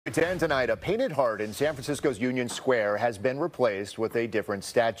At 10 tonight, a painted heart in San Francisco's Union Square has been replaced with a different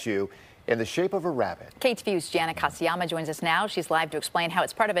statue in the shape of a rabbit. KTVU's Jana Katsuyama joins us now. She's live to explain how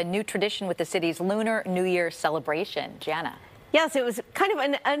it's part of a new tradition with the city's Lunar New Year celebration. Jana. Yes, it was kind of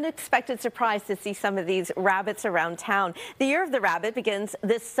an unexpected surprise to see some of these rabbits around town. The Year of the Rabbit begins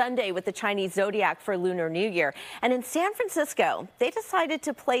this Sunday with the Chinese zodiac for Lunar New Year. And in San Francisco, they decided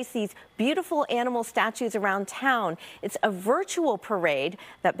to place these beautiful animal statues around town. It's a virtual parade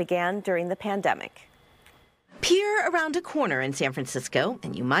that began during the pandemic. Peer around a corner in San Francisco,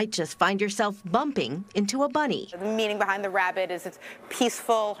 and you might just find yourself bumping into a bunny. The meaning behind the rabbit is it's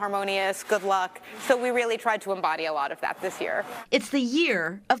peaceful, harmonious, good luck. So we really tried to embody a lot of that this year. It's the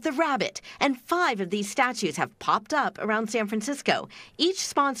Year of the Rabbit, and 5 of these statues have popped up around San Francisco, each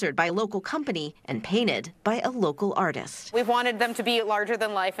sponsored by a local company and painted by a local artist. We've wanted them to be larger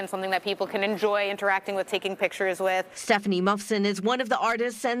than life and something that people can enjoy interacting with, taking pictures with. Stephanie Muffson is one of the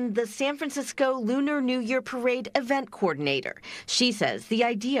artists and the San Francisco Lunar New Year Parade event coordinator. She says the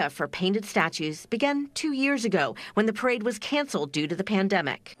idea for painted statues began 2 years ago when the parade was canceled due to the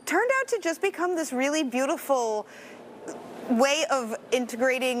pandemic. Turned out to just become this really beautiful way of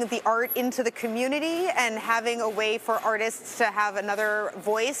integrating the art into the community and having a way for artists to have another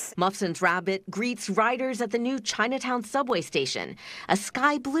voice. Muffson's rabbit greets riders at the new Chinatown subway station, a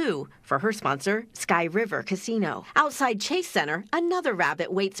sky blue for her sponsor, Sky River Casino. Outside Chase Center, another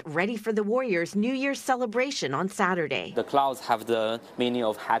rabbit waits ready for the Warriors' New Year's celebration on Saturday. The clouds have the meaning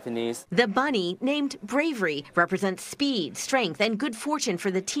of happiness. The bunny, named Bravery, represents speed, strength, and good fortune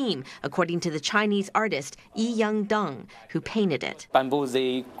for the team, according to the Chinese artist Yi Young-dong, who painted it. Bamboo,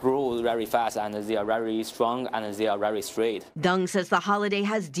 they grow very fast and they are very strong and they are very straight. Dong says the holiday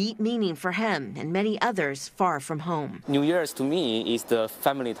has deep meaning for him and many others far from home. New Year's to me is the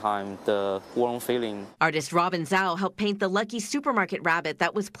family time, the warm feeling. Artist Robin Zhao helped paint the Lucky Supermarket rabbit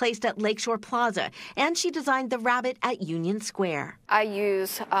that was placed at Lakeshore Plaza, and she designed the rabbit at Union Square. I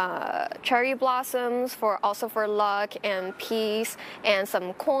use cherry blossoms also for luck and peace and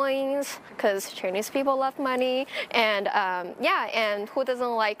some coins because Chinese people love money and and who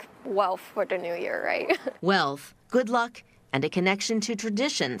doesn't like wealth for the new year, right? Wealth, good luck, and a connection to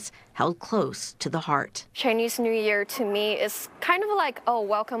traditions held close to the heart. Chinese New Year to me is kind of like, oh,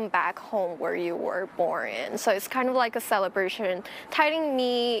 welcome back home where you were born in. So it's kind of like a celebration, tying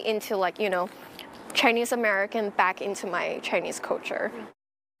me into Chinese American back into my Chinese culture.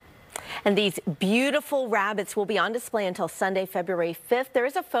 And these beautiful rabbits will be on display until Sunday, February 5th. There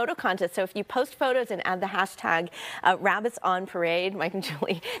is a photo contest, so if you post photos and add the hashtag Rabbits on Parade, Mike and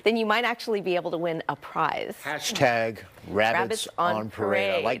Julie, then you might actually be able to win a prize. Hashtag Rabbits on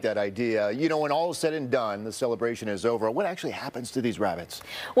Parade. I like that idea. You know, when all is said and done, the celebration is over, what actually happens to these rabbits?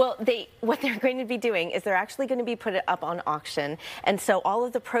 Well, what they're going to be doing is they're actually going to be put up on auction. And so all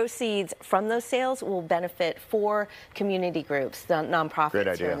of the proceeds from those sales will benefit 4 community groups, the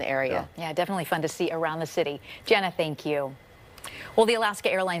nonprofits here in the area. Yeah, definitely fun to see around the city. Jenna, thank you. Well, the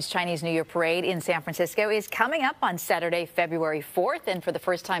Alaska Airlines Chinese New Year Parade in San Francisco is coming up on Saturday, February 4th. And for the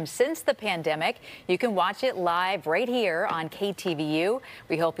first time since the pandemic, you can watch it live right here on KTVU.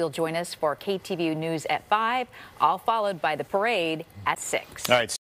 We hope you'll join us for KTVU News at 5, all followed by the parade at 6. All right.